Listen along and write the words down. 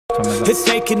It's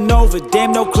taking over,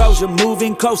 damn no closure,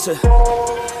 moving closer.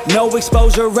 No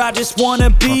exposure, I just wanna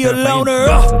be a loner.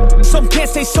 Some can't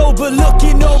stay sober,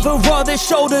 looking over all their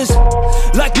shoulders,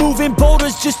 like moving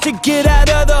boulders just to get out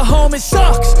of the home. It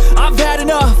sucks, I've had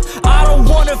enough, I don't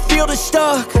wanna feel the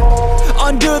stuck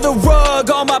under the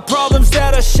rug, all my problems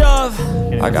that I shove.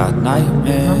 I got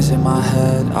nightmares in my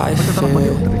head, I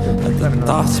fear that the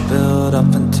thoughts build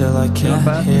up until I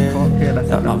can't hear,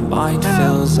 that my mind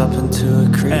fills up into a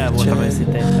creature,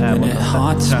 and it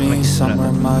haunts me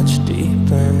somewhere much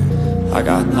deeper. I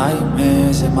got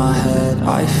nightmares in my head,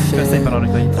 I fear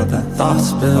that the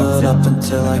thoughts build up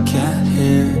until I can't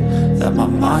hear, that my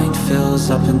mind fills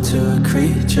up into a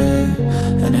creature,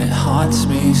 and it haunts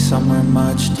me somewhere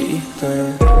much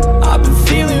deeper. I've been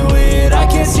feeling weird, I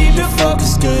can't seem to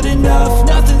focus good enough,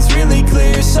 nothing's really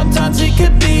clear, sometimes it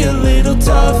could be a little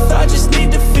tough. I just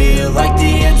need to feel like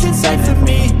the end's in sight for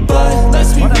me, but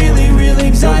let's be really real,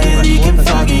 anxiety can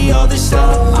foggy all this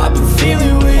stuff. I've been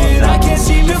feeling weird, I can't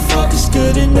seem to focus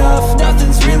good enough,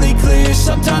 nothing's really clear,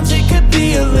 sometimes it could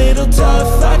be a little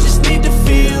tough. I just need to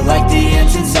feel like the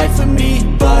end's in sight for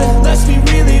me, but let's be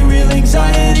really real,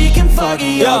 anxiety can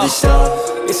foggy all this stuff.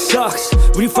 It sucks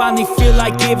when you finally feel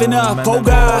like giving up. Oh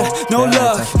God, no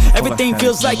luck, everything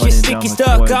feels like you're sticky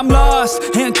stuck. I'm lost,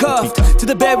 handcuffed to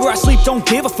the bed where I sleep, don't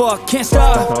give a fuck. Can't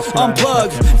stop,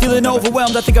 unplug, feeling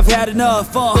overwhelmed, I think I've had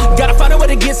enough. Gotta find a way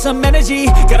to get some energy,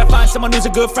 gotta find someone who's a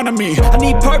good friend of me. I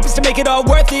need purpose to make it all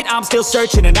worth it, I'm still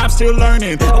searching and I'm still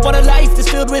learning. I want a life that's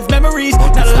filled with memories,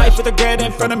 not a life with regret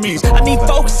and frenemies. I need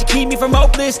focus to keep me from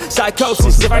hopeless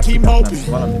psychosis if I keep hoping.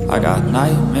 I got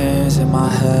nightmares in my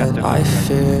head, I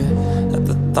fear that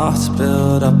the thoughts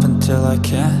build up until I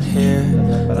can't hear,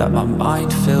 that my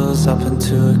mind fills up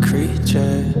into a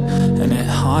creature, and it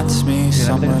haunts me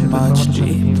somewhere much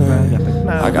deeper.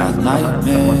 I got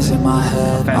nightmares in my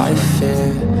head, I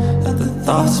fear that the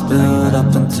thoughts build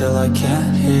up until I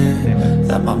can't hear,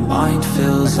 that my mind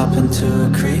fills up into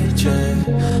a creature,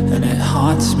 and it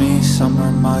haunts me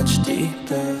somewhere much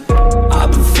deeper. I've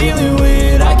been feeling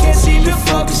weird, I can't seem to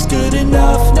focus good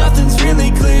enough, nothing's really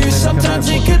clear, sometimes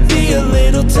it could be a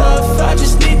little tough. I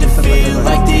just need to feel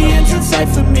like the end's in sight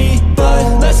for me,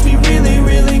 but let's be really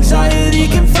real, anxiety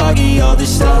can foggy all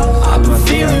this stuff. I've been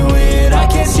feeling weird, I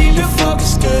can't seem to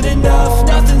focus good enough,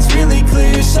 nothing's really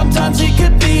clear, sometimes it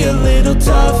could be a little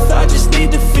tough. I just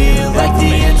need to feel like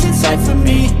the end's in sight for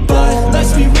me, but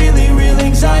let's be really real,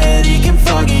 anxiety can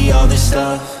foggy all this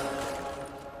stuff.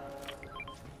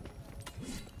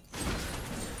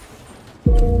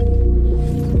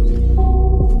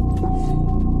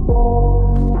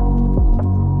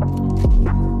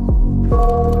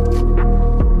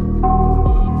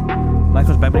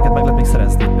 Michael Bembriket meg lehet még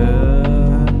szerezni.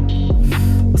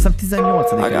 Azt hiszem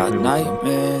 18-dik. I got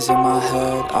nightmares in my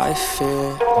head, I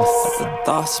fear that the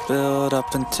thoughts build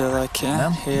up until I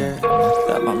can't hear,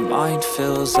 that my mind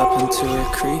fills up into a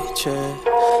creature,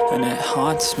 and it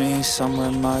haunts me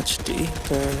somewhere much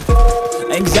deeper.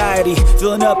 Anxiety,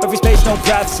 filling up every space, no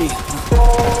privacy.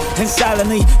 And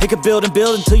silently, it could build and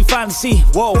build until you finally see,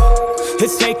 whoa,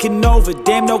 it's taking over,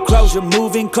 damn no closure,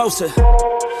 moving closer.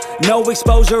 No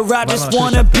exposure, I just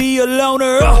wanna be a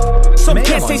loner. Some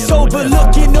can't stay sober,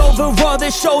 looking over all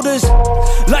their shoulders,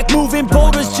 like moving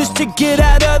boulders just to get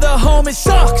out of the home. It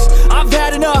sucks, I've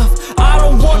had enough, I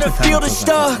don't wanna feel the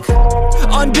stuck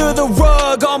under the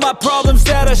rug, all my problems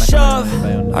that I shove.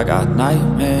 I got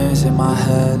nightmares in my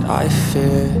head, I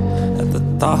fear that the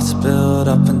thoughts build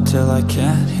up until I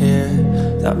can't hear,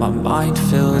 that my mind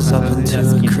fills up into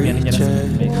a creature,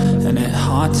 and it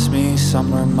haunts me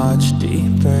somewhere much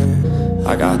deeper.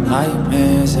 I got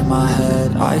nightmares in my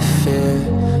head, I fear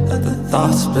that the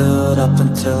thoughts build up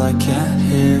until I can't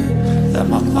hear, that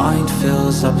my mind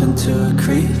fills up into a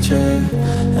creature,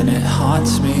 and it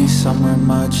haunts me somewhere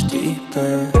much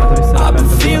deeper. I've been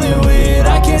feeling weird,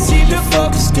 I can't seem to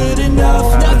focus good enough,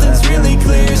 nothing's really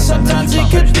clear, sometimes it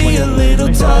could be a little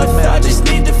tough. I just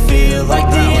need to feel like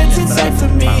the end's in sight for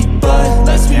me, but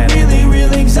let's be really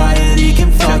real, anxiety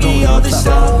can foggy all this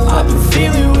stuff. I've been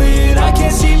feeling weird, I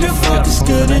can't seem to focus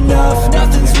good enough,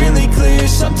 nothing's really clear,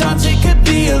 sometimes it could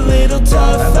be a little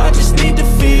tough. I just need to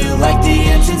feel like the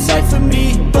end's in sight for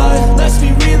me, but let's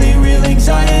be really real,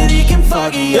 anxiety can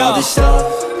foggy all this stuff.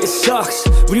 It sucks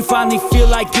when you finally feel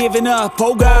like giving up.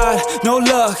 Oh God, no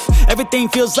luck. Everything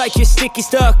feels like you're sticky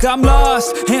stuck. I'm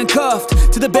lost,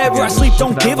 handcuffed to the bed where I sleep.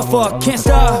 Don't give a fuck, can't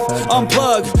stop.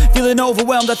 Unplug, feeling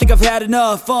overwhelmed. I think I've had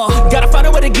enough. Gotta find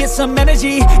a way to get some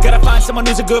energy. Gotta find someone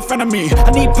who's a good friend of me.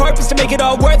 I need purpose to make it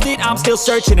all worth it. I'm still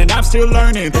searching and I'm still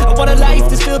learning. I want a life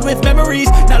that's filled with memories,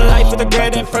 not a life with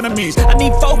regret in front of me. I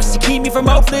need focus to keep me from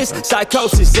hopeless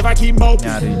psychosis if I keep moping.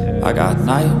 I got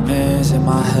nightmares in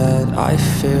my head. I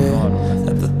fear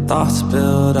that the thoughts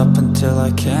build up until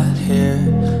I can't hear.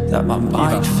 That my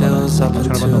mind fills up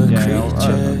into a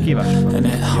creature, and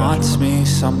it haunts me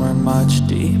somewhere much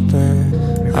deeper.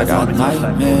 I got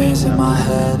nightmares in my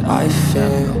head. I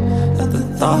fear that the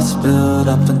thoughts build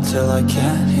up until I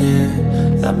can't hear.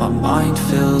 That my mind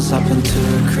fills up into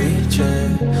a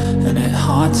creature, and it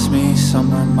haunts me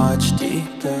somewhere much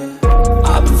deeper.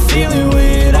 I've been feeling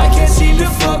weird, I can't seem to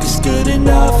focus good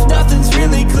enough. Nothing's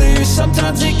really clear,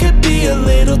 sometimes it could be a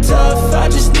little tough. I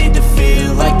just need to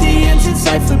feel like the end's in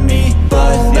sight for me.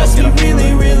 But let's be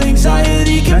really real,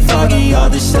 anxiety can foggy all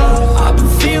this stuff. I've been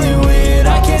feeling weird,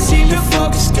 I can't seem to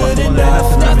focus good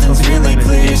enough. Nothing's really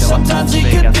clear, sometimes it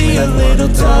could be a little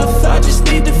tough. I just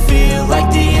need to feel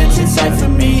like the end's in sight for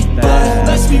me. But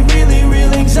let's be really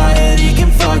real, anxiety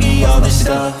can foggy all this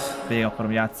stuff. Végig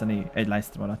akarom játszani egy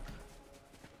livestream alatt.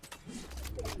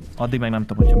 Addig meg nem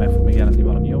tudom, hogyha meg fog még jelenni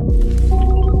valami jó.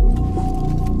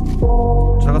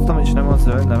 Csak adtam, és nem a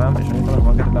zöld nevem, és annyit arra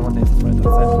van, hogy le van nézni, majd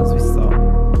szerintem az vissza.